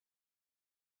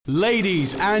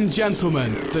Ladies and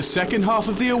gentlemen, the second half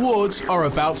of the awards are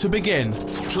about to begin.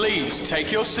 Please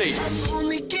take your seats.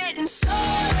 Only getting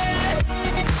started.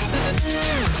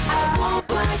 I won't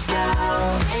black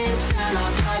out. It's time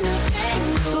I'm kind of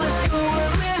thing. Let's go a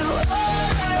little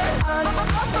harder.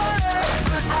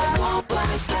 I won't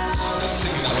black out.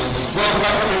 Welcome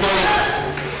everybody.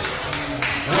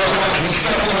 Welcome back to the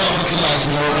second half of tonight's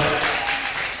award.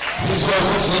 Please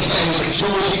welcome to the stage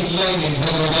Georgie Laney, head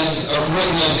of events at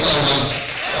Radio Sonar,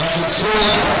 and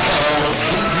Victoria Passaro,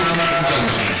 VP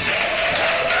Engagement.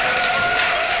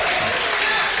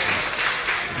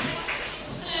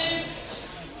 Hello.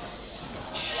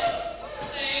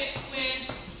 So we're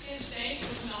here today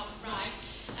talking about RAG,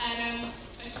 and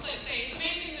I just like to say it's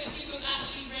amazing that people have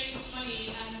actually raised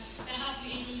money, and there hasn't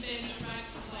even been a RAG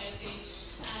society,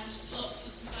 and lots of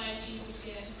societies this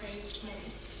year have raised money.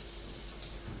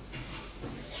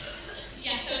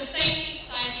 Yes, there were so many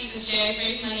societies this year who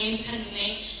raised money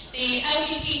independently. The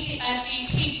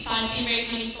LGBT Society raised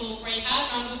money for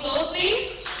Breakout. Round of applause, please.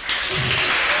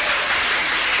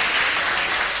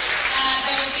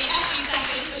 There was the SD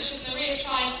Sessions, which was Maria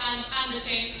Tribe and Anna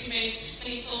Jones, who raised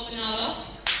money for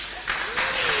Benalos.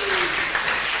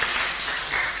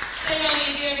 Sarah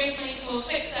Media raised money for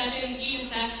Click Surgeon,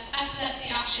 UNICEF, Epilepsy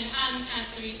Action and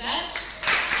Cancer Research.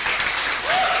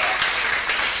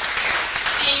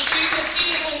 A group of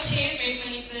student volunteers raised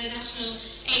money for the National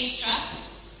AIDS Trust.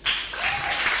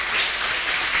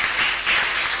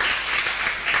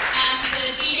 And the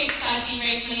DJ Society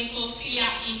raised money for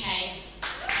Celiac UK.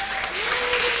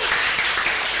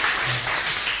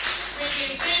 Radio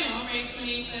Sonar raised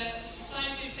money for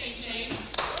Society of St James.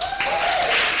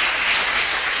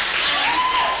 And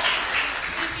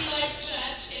City Life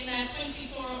Church in their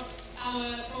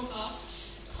 24-hour broadcast.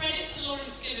 Credit to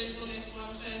Lawrence Gibbons on this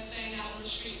one for staying out on the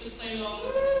street for so long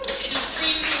in a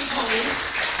freezing cold.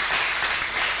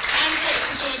 And credit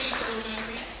to Georgie for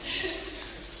organising it.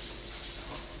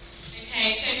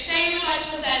 Okay, so today we would like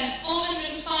to present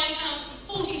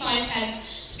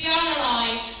 £405.45 to the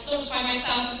RNLI, launched by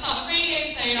myself as part of Radio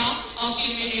Sonar, our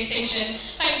student radio station.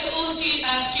 Thanks to all the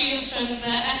students from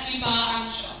the SU bar and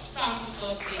shop. Round of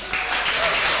applause, please.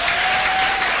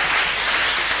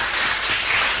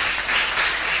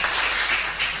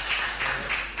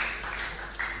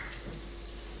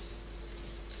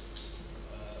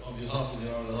 On behalf of the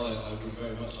RNI, I would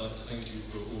very much like to thank you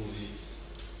for all the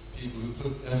people who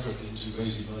put effort into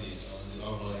raising money. The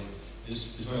RNI is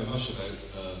very much about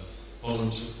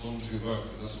voluntary work,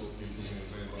 and that's what we've been hearing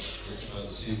very much about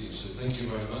this evening. So thank you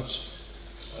very much.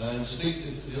 And to think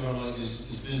that the RNI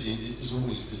is busy, it is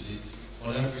always busy.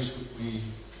 On average, we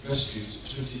rescued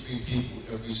 23 people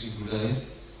every single day,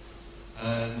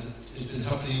 and it's been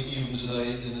happening even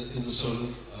today in the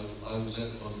Solent. I was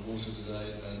out on the water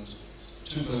today, and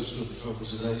 2 boats got in trouble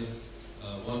today.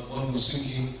 One was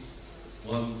sinking,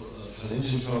 one had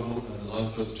engine trouble, and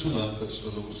 2 lifeboats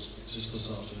were lost just this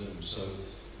afternoon. So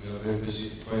we are very busy.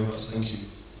 Very much thank you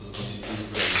for the money that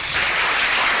you've raised.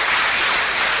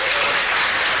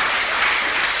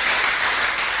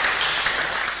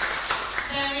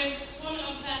 There is one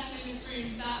other person in this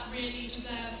room that really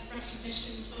deserves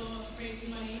recognition for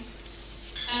raising money.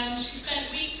 She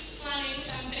spent weeks planning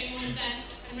and putting on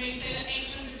events and raised over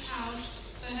 £800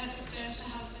 for her sister to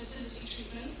have fertility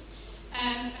treatments,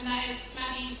 and that is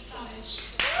Maddie Savage.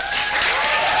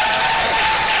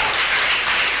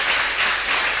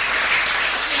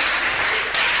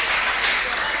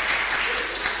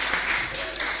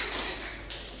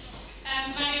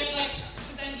 Maddie would like to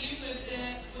present you with a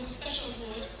special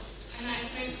award, and that is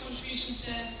most contribution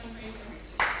to fundraising.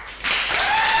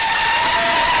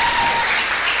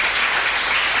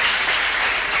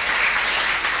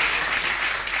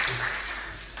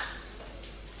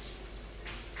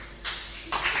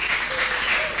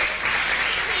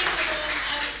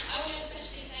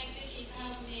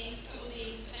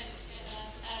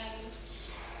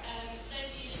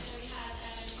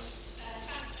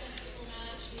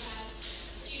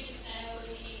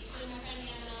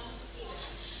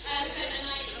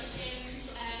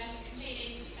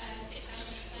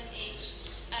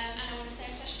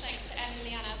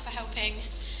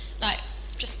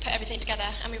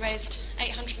 And we raised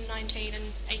 819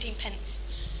 and 18 pence.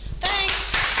 Thanks!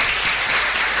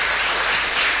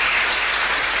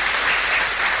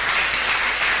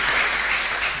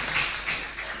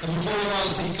 And before we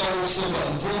announce the gold, silver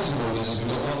and bronze award winners, we've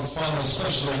got one final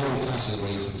special award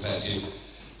category to compare to.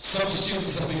 Some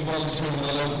students have been volunteering in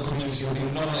the local community and have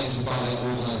been nominated by their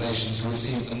organisation to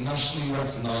receive the nationally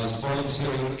recognised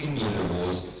Volunteering England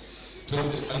Award. To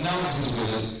announce these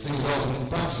winners, please welcome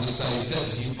back to the stage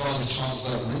Deputy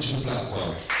Vice-Chancellor Richard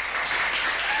Blackwell.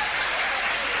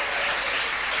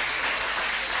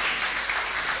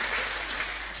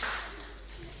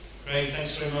 Great,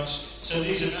 thanks very much. So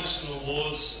these are national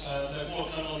awards. They're more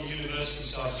done on the university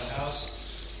side of the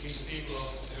house. These are people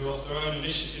who, of their own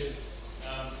initiative,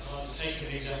 have undertaken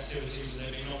these activities and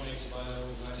they've been nominated by their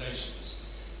organisations.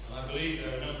 And I believe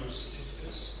there are a number of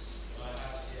certificates that I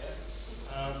have here.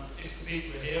 If the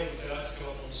people are here, would they like to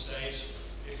go up on the stage?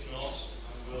 If not,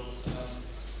 I will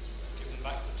give them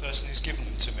back to the person who's given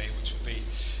them to me, which would be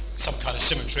some kind of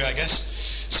symmetry, I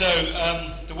guess. So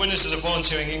the winners of the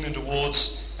Volunteering England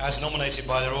Awards, as nominated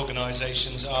by their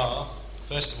organisations, are,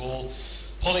 first of all,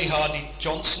 Polly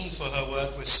Hardy-Johnson for her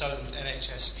work with Solent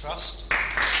NHS Trust.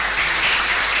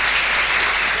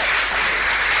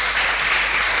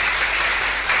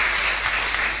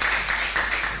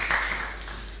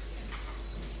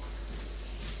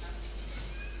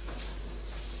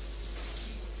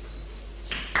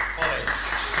 Polly.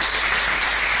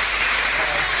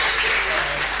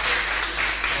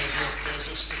 There's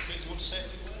your certificate. Do you want to say a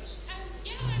few words?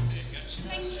 Yeah. There you go.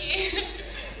 Thank you.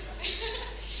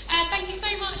 Thank you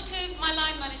so much to my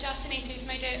line manager, Sunita, who's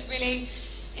made it really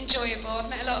enjoyable. I've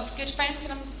met a lot of good friends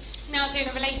and I'm now doing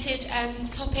a related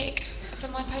topic for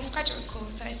my postgraduate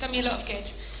course, so it's done me a lot of good.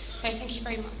 So thank you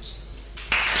very much.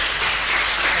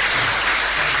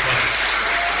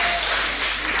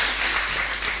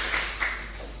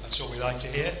 That's what we like to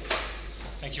hear.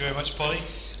 Thank you very much, Polly.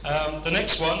 The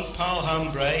next one, Paul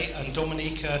Hambre and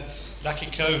Dominika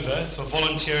Lakikova for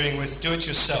volunteering with Do It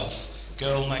Yourself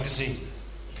Girl magazine.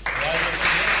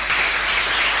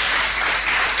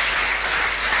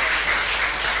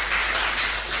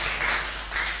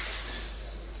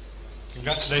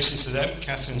 Congratulations to them.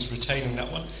 Catherine's retaining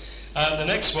that one. The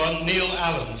next one, Neil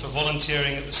Allen for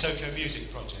volunteering at the Soko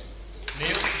Music Project.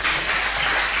 Neil?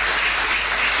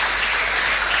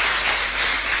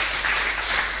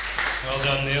 Well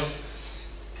done, Neil.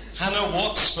 Hannah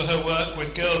Watts for her work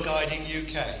with Girl Guiding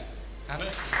UK.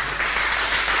 Hannah?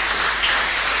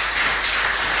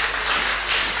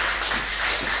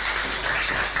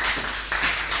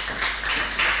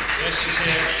 Yes, she's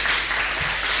here.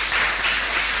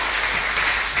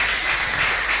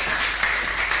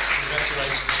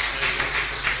 Congratulations. There's your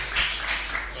certificate.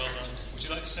 Well done. Would you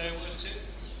like to say a word too?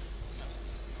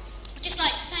 I'd just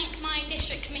like to thank my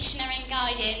District Commissioner in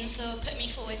Guiding for putting me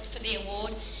forward for the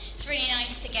award. It's really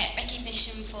nice to get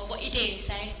recognition for what you do,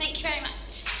 so thank you very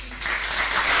much.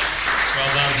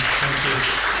 Well done. Thank you.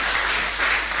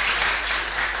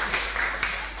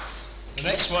 The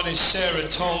next one is Sarah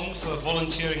Tong for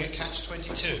volunteering at Catch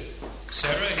 22.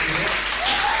 Sarah, are you here?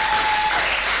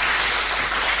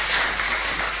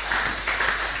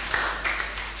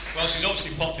 Well, she's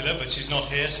obviously popular, but she's not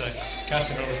here, so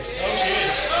Catherine will... Oh, she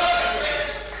is.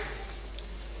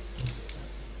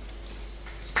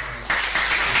 She's coming.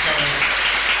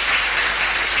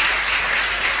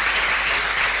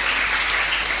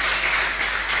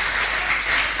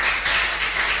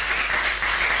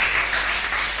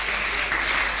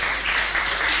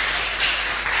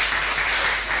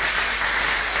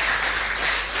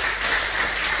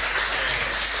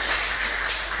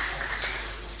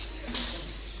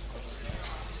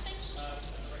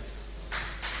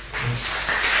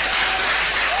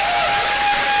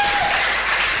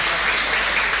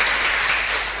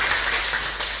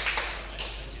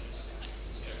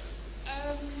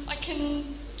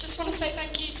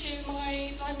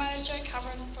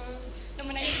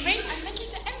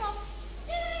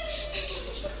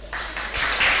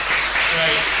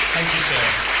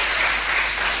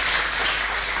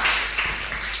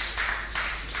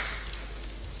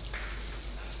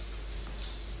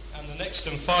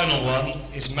 Final one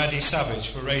is Maddie Savage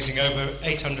for raising over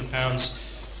 £800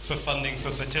 for funding for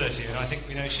fertility, and I think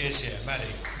we know she is here.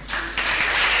 Maddie.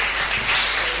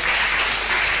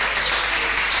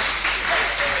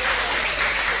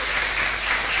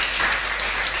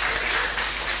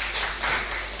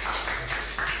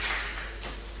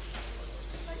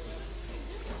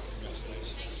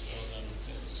 Congratulations. Well done.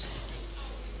 There's the certificate.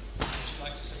 Would you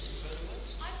like to say some further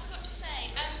words? I forgot to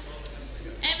say,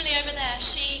 Emily over there,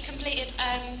 she completed,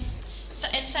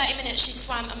 in 30 minutes she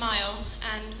swam a mile,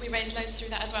 and we raised loads through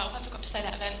that as well. I forgot to say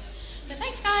that event. So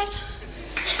thanks, guys.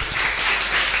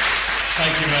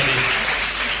 Thank you, Maddie.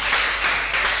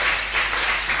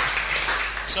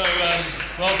 So,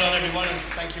 well done everyone, and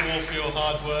thank you all for your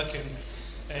hard work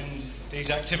in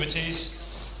these activities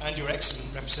and your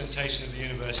excellent representation of the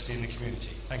university in the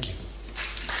community. Thank you.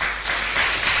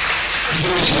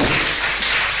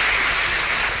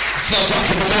 It's now time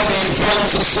to present the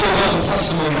bronze, silver and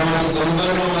platinum awards. There were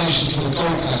no nominations for the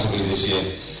gold category this year.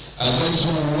 Those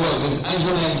who work with, as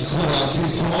your names call out,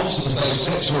 please come onto the stage,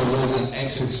 collect your award and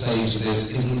exit stage. There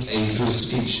isn't a good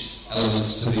speech element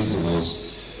to these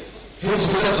awards. Here to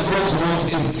present the bronze awards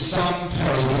is Sam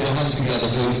Perry. With your hands together,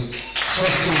 please.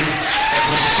 Trustee of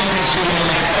the Students' Union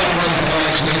and Fundraising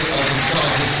Manager of the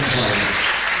Society of St. James.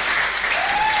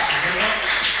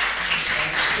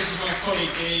 This is my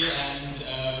colleague Dee, and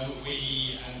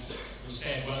we, as was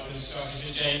said, work for the Society of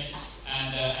St. James,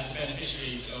 and as the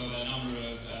beneficiaries of a number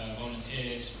of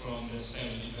volunteers from the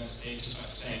Solent University, just like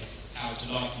to say how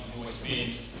delighted we've always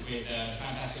been with the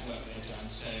fantastic work they've done.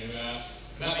 So,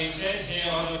 with that being said,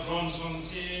 here are the bronze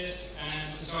volunteers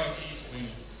and society's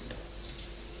winners.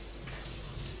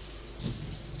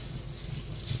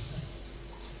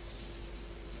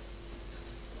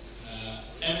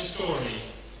 Emma Story.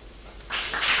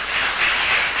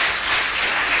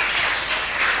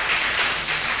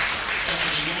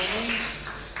 Stephanie Norman.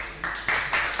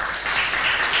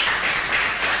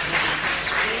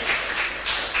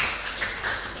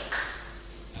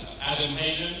 Adam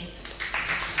Hayden.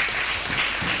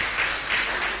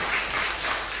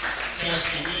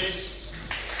 Kirsty Willis.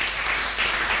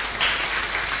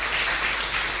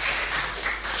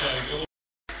 Joe Gillies.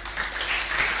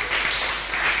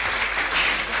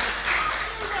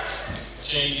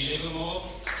 Jamie Livermore,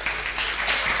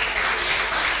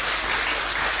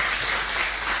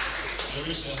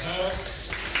 Larissa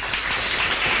Hurst,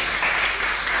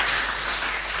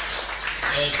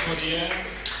 Ed Cordier,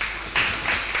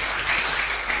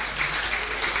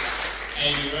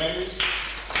 Amy Rose,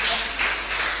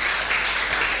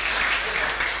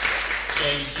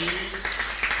 James Hughes,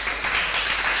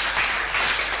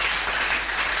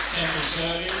 Kendall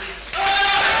Turley,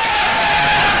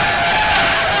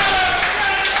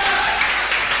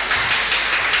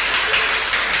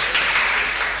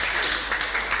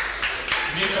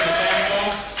 Nicola,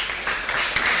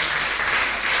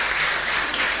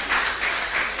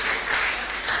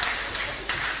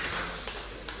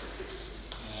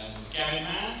 Gavin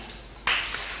Mann,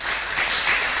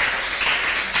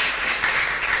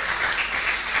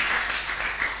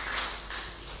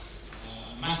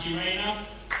 Matthew Rayner,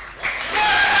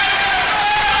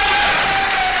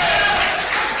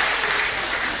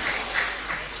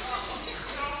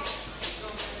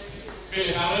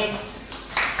 Philip Allen,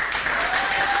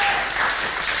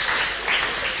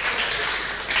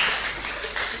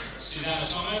 Susanna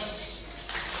Thomas,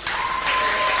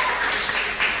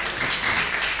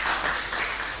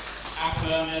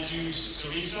 Apollinaire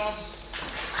Sarisa,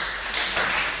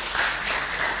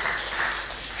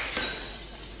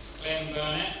 Glenn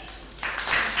Barnett,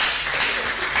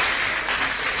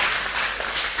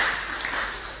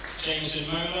 Jameson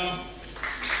Mola,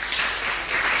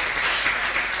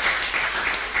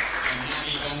 and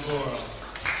Navi Van Gora.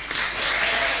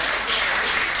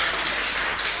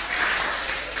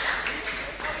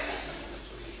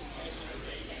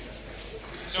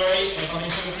 Sorry, the coming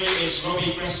number 3 is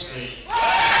Robbie Grestry.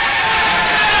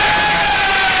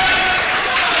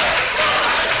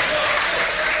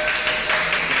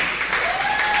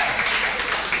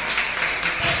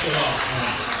 That's the last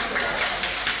one.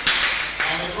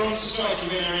 And the Bronze Society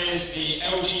winner is the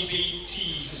LGBT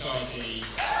Society.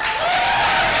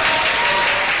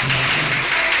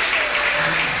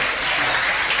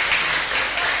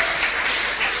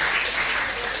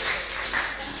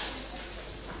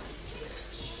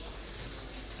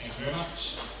 Thank you very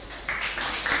much.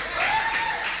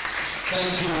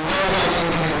 Thank you. Well done,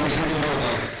 ladies and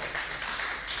gentlemen.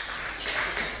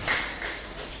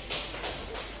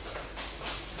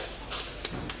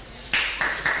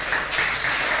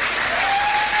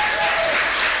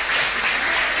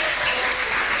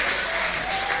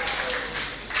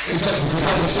 It's time to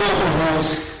present the Silver Awards.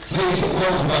 Please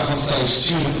welcome back on stage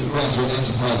Student and Graduate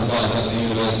Enterprise Advisor at the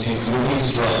University,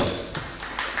 Louise Drake.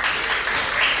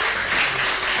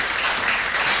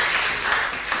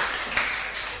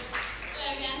 Hello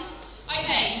again.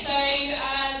 Okay, so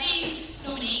these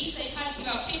nominees, they've had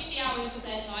about 50 hours of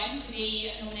their time to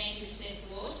be nominated for this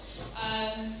award.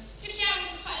 50 hours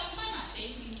is quite a long time actually, if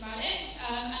you think about it.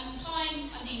 And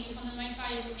time, I think, is one of the most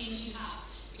valuable things you have,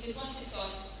 because once it's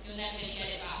gone, you're never going to get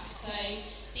it back. So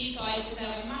these guys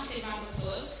deserve a massive round of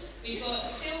applause. We've got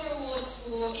silver awards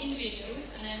for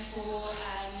individuals and then for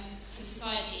some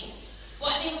societies.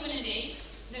 What I think I'm going to do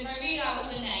is if I read out all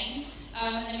the names,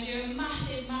 and then we do a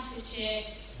massive, massive cheer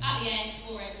at the end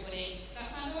for everybody. Does that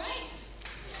sound alright?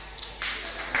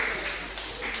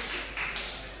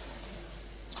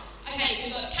 Okay, so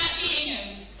we've got Catchy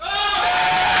Ingham.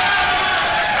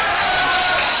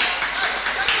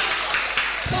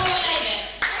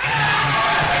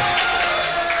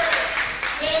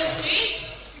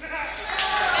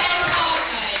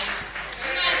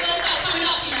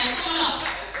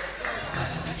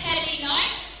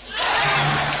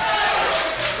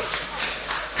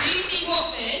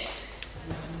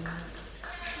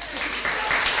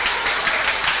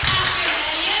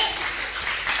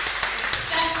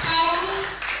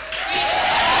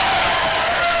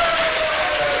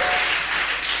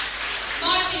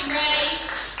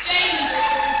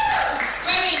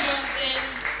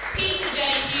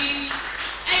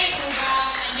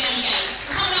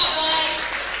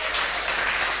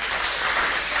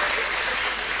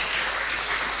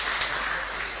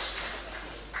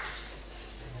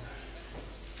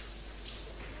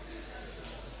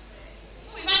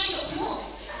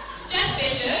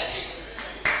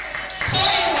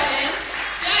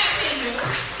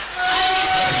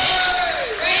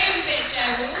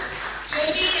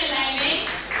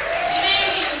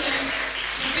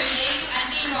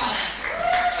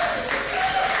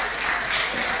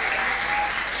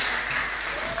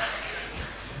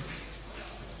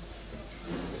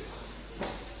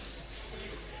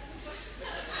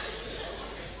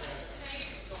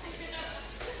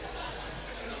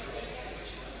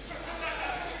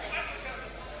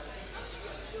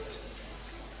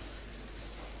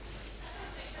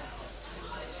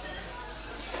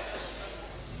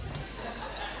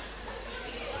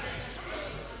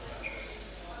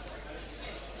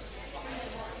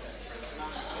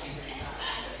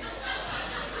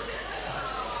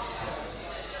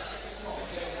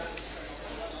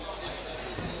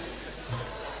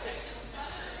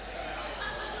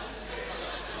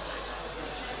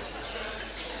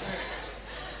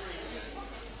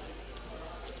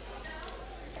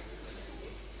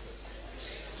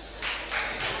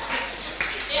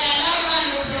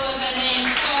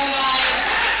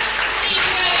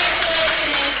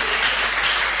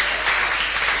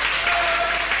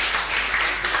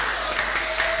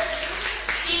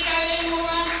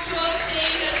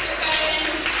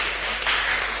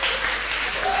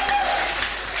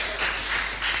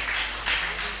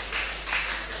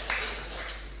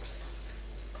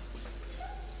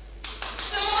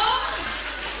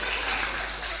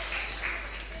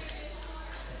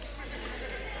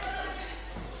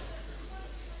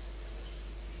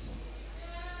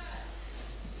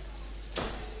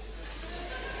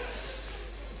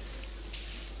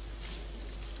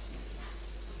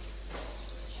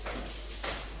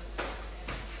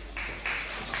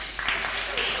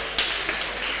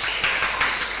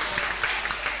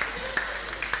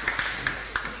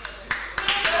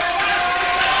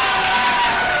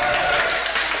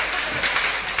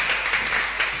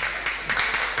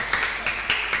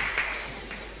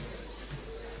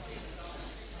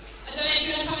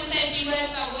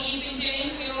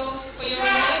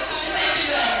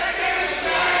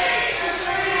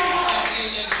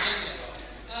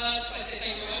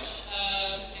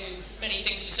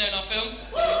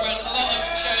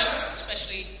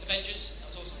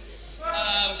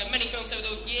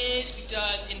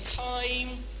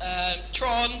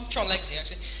 Tron Legacy,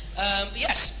 actually. But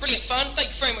yes, brilliant fun. Thank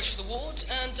you very much for the award,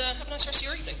 and have a nice rest of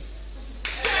your evening.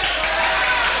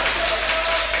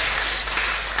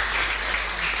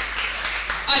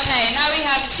 Okay, now we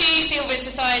have 2 Silver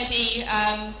Society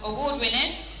award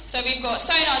winners. So we've got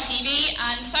Sonar TV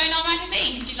and Sonar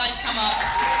Magazine, if you'd like to come up.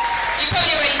 You've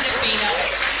probably already just been up.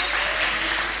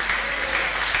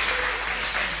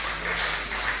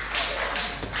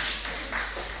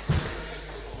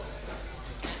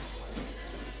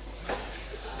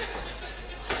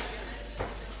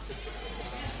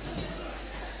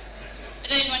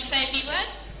 Don't you want to say a few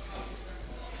words?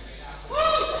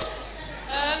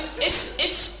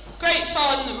 It's great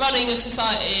fun running a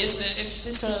society, isn't it, if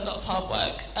it's a lot of hard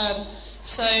work.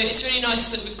 So it's really nice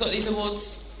that we've got these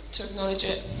awards to acknowledge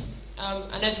it,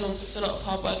 and everyone puts a lot of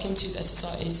hard work into their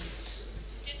societies.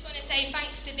 Just want to say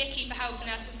thanks to Vicky for helping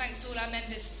us, and thanks to all our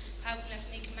members for helping us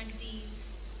make a magazine.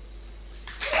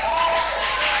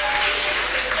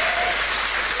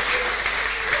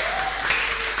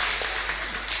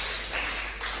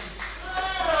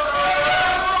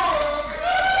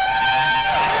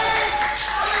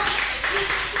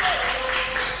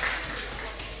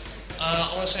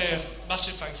 I want to say a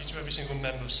massive thank you to every single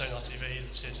member of Sonar TV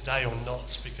that's here today or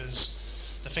not,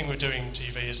 because the thing we're doing in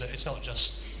TV is that it's not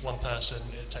just one person,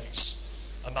 it takes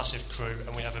a massive crew,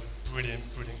 and we have a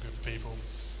brilliant, brilliant group of people,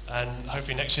 and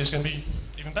hopefully next year's going to be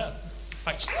even better.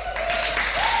 Thanks.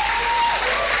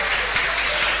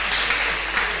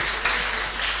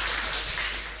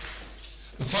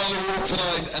 The final award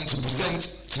tonight, and to present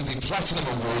to the Platinum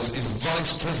Awards, is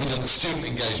Vice President of Student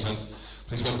Engagement.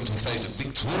 Please welcome to the stage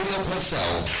Victoria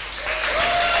Purcell.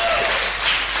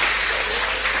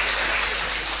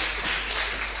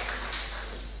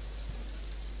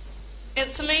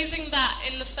 It's amazing that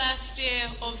in the first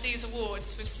year of these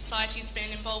awards, with societies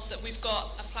being involved, that we've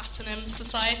got a Platinum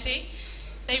Society.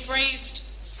 They've raised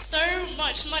so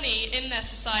much money in their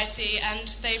society,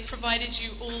 and they've provided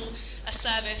you all a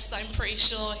service that I'm pretty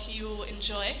sure you will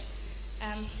enjoy.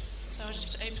 So I'll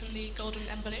just open the golden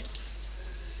envelope.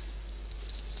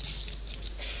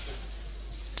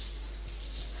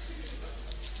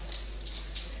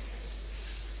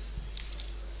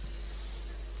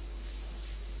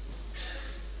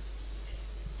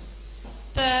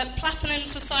 The Platinum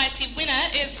Society winner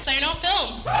is Sonar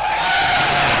Film.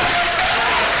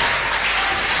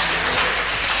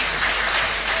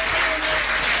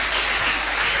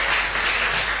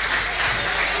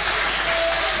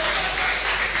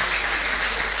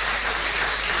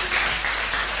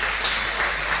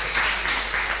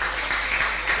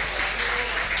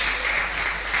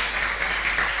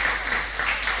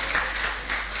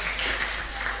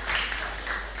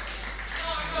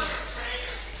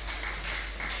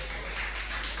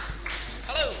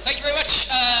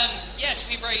 Yes,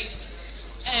 we've raised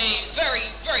a very,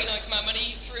 very nice amount of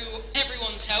money through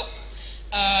everyone's help.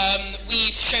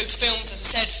 We've showed films, as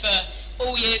I said, for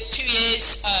all year, 2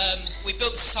 years. We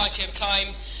built the society over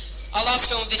time. Our last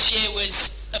film this year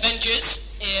was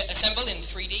Avengers Assemble in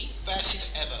 3D.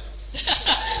 Fastest ever.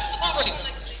 Oh,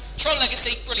 brilliant. Tron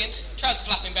Legacy, brilliant. Trouser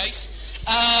flapping bass.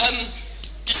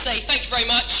 Just say thank you very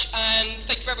much, and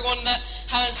thank you for everyone that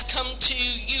has come to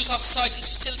use our society's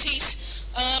facilities.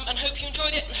 And hope you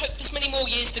enjoyed it, and hope there's many more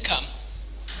years to come.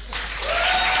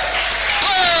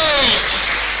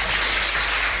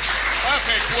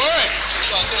 Perfect work.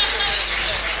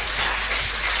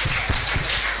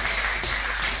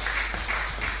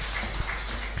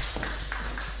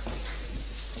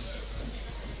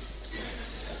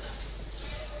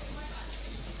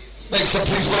 Next up,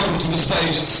 please welcome to the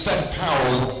stage Steph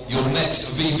Powell, your next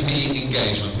VP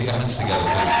engagement. Put your hands together,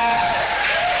 please.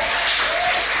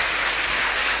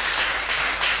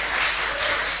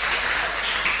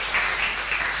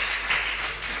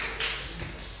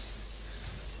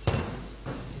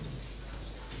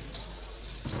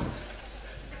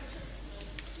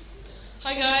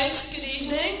 Hi guys, good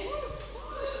evening.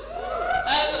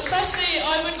 Firstly,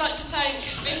 I would like to thank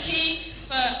Vicky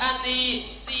and the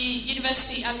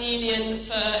University and the Union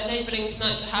for enabling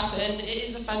tonight to happen. It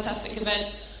is a fantastic event.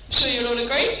 I'm sure you'll all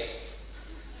agree.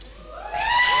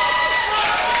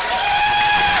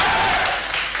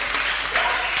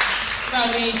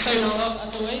 Rowdy Sonar,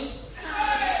 as always.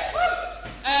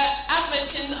 As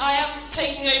mentioned, I am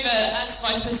taking over as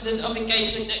Vice President of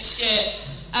Engagement next year,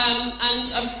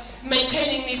 and I'm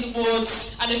maintaining these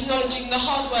awards and acknowledging the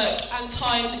hard work and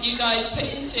time that you guys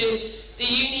put into the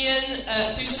union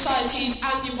through societies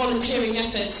and your volunteering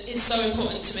efforts is so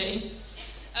important to me.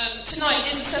 Tonight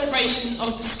is a celebration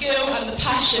of the skill and the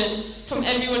passion from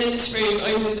everyone in this room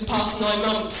over the past 9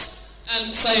 months.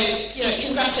 So,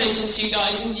 congratulations to you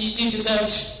guys, and you do deserve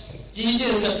You do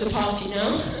deserve to party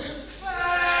now.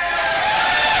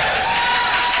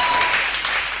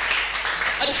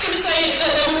 I just want to say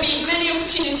that there will be many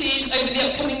opportunities over the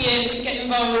upcoming year to get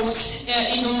involved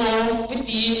even more with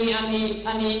the uni and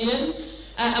the union,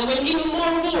 and win even more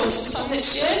awards this time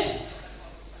next year.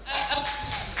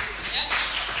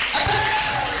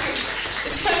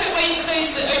 It's a perfect way for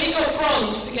those that only got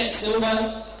bronze to get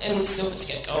silver, and silver to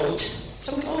get gold.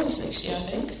 Some gold next year, I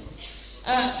think.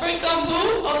 For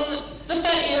example, on the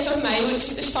 30th of May, which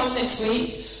is this time next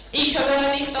week,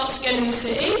 eco-learning starts again in the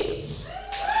city.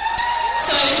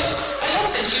 So, I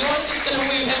love this, you aren't just going to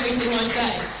woo everything I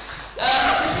say.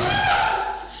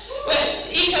 But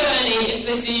eco-learning, if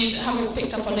those of you that haven't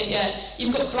picked up on it yet,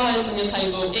 you've got flyers on your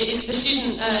table. It is the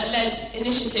student-led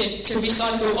initiative to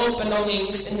recycle old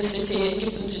belongings in the city and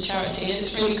give them to charity, and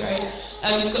it's really great.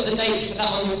 You've got the dates for that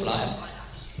on your flyer.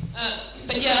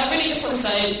 But yeah, I really just want to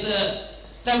say that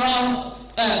there are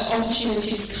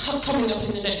opportunities coming up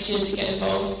in the next year to get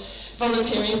involved.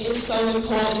 Volunteering is so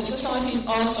important. Societies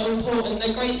are so important.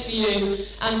 They're great for you,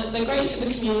 and they're great for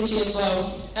the community as well.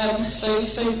 So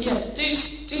yeah, do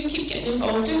keep getting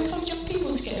involved. Do encourage young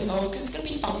people to get involved, because it's going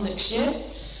to be fun next year.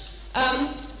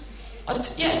 I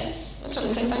just want to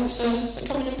say thanks for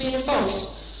coming and being involved.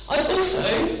 I'd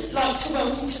also like to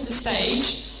welcome to the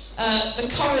stage the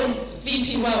current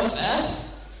VP Welfare,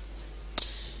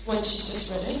 when she's just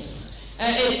ready.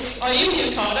 It's Ayumi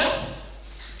Okada.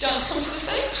 Do you want to come to the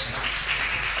stage?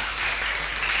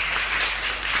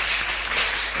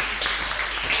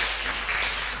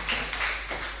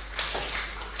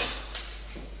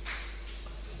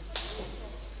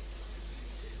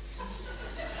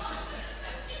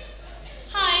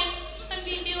 Hi, I'm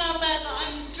VP Welfare, but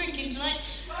I'm drinking tonight.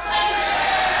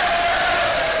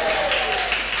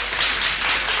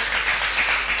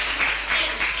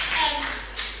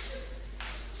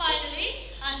 Finally,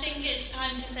 I think it's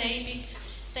time to say big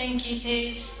thank you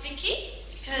to Vicky,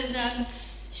 because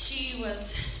she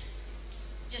was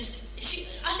just,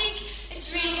 I think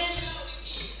it's really good.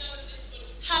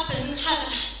 I think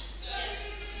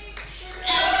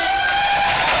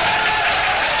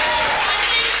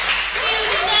she'll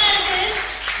deserve this,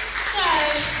 so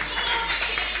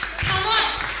come on.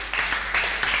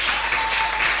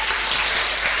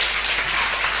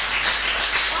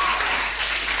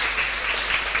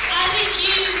 I think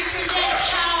you represent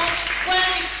how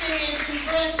work experience and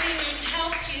volunteering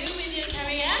help you with your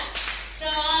career. So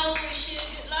I wish you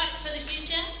good luck for the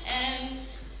future, and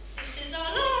this is our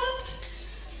love.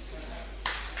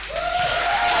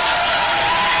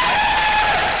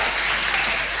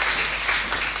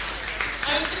 I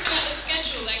was looking at the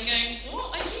schedule then going, what?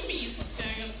 Ayumi's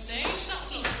going on stage? That's not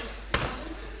supposed to be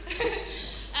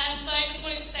but I just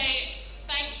wanted to say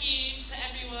thank you to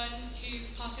everyone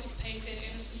who's participated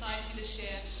in the society this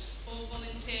year, or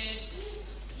volunteered.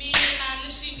 Me and the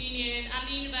student union and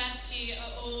the university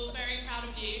are all very proud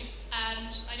of you,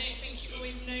 and I don't think you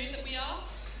always know that we are.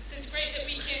 So it's great that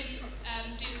we can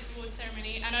do this award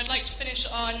ceremony, and I'd like to finish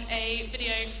on a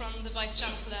video from the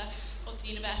Vice-Chancellor of the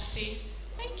university.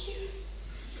 Thank you.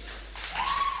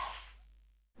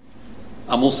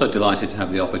 I'm also delighted to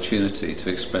have the opportunity to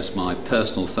express my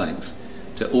personal thanks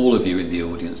to all of you in the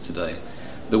audience today.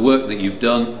 The work that you've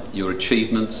done, your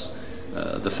achievements,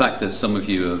 the fact that some of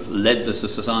you have led the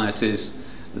societies,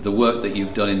 the work that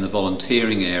you've done in the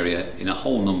volunteering area in a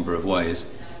whole number of ways.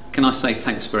 Can I say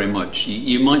thanks very much?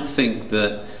 You might think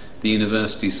that the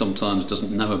university sometimes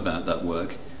doesn't know about that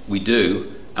work. We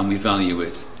do, and we value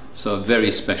it. So a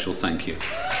very special thank you.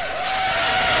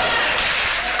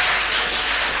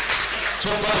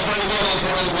 Top 5 very well done to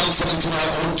anyone won something tonight,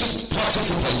 or just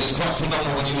participate. It's quite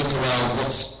phenomenal when you look around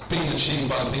what's being achieved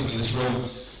by the people in this room.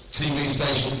 TV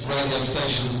station, radio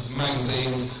station,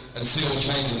 magazines, and serious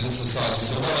changes in society.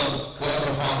 So well done,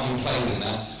 whatever part you played in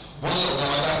that. One little one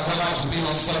like that, I've actually been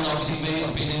on Sonar TV,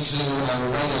 I've been into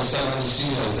Radio Sonar in the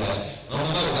studios there. And on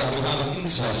the note of that, we've had an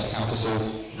intern at Capital.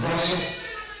 Rowan,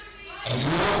 are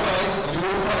you all right? Are you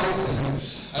all right?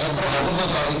 Rowan, one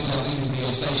of our intern needs to be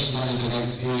your station manager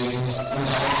next year. He's our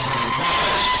intern in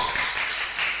March.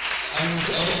 And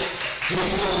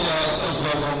this all does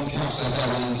work on Capital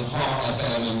FM and Heart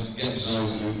FM and get to know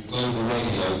the global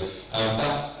radio.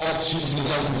 That opportunity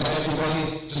is open to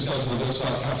everybody. Just go to the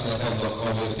website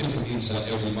capitalfm.com. We have a different intern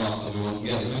every month, and we want to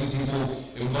get as many people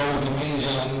involved in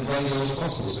media and radio as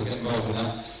possible, so get involved in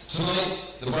that.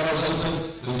 Tonight, the bar is open.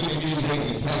 There's good music. We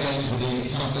can play games with the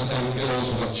Capital FM girls.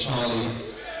 We've got Charlie.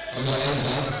 We've got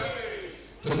Esme.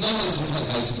 But none of this will take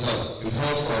place until we've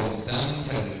heard from Dan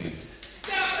Prendy.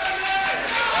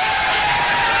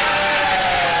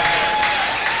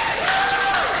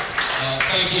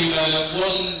 Thank you.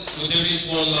 One well, there is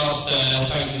one last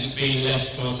thank you that's been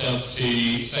left to myself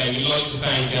to say. We'd like to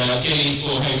thank Gillies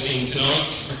for hosting tonight,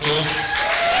 of course.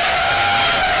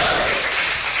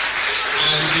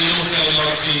 And we'd also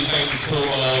like to thank the support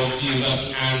of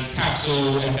Hughes and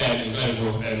Capital FM and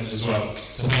Global FM as well.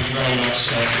 So thank you very much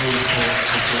for all the support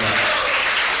this year.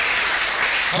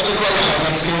 Have a great night,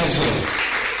 and see you soon.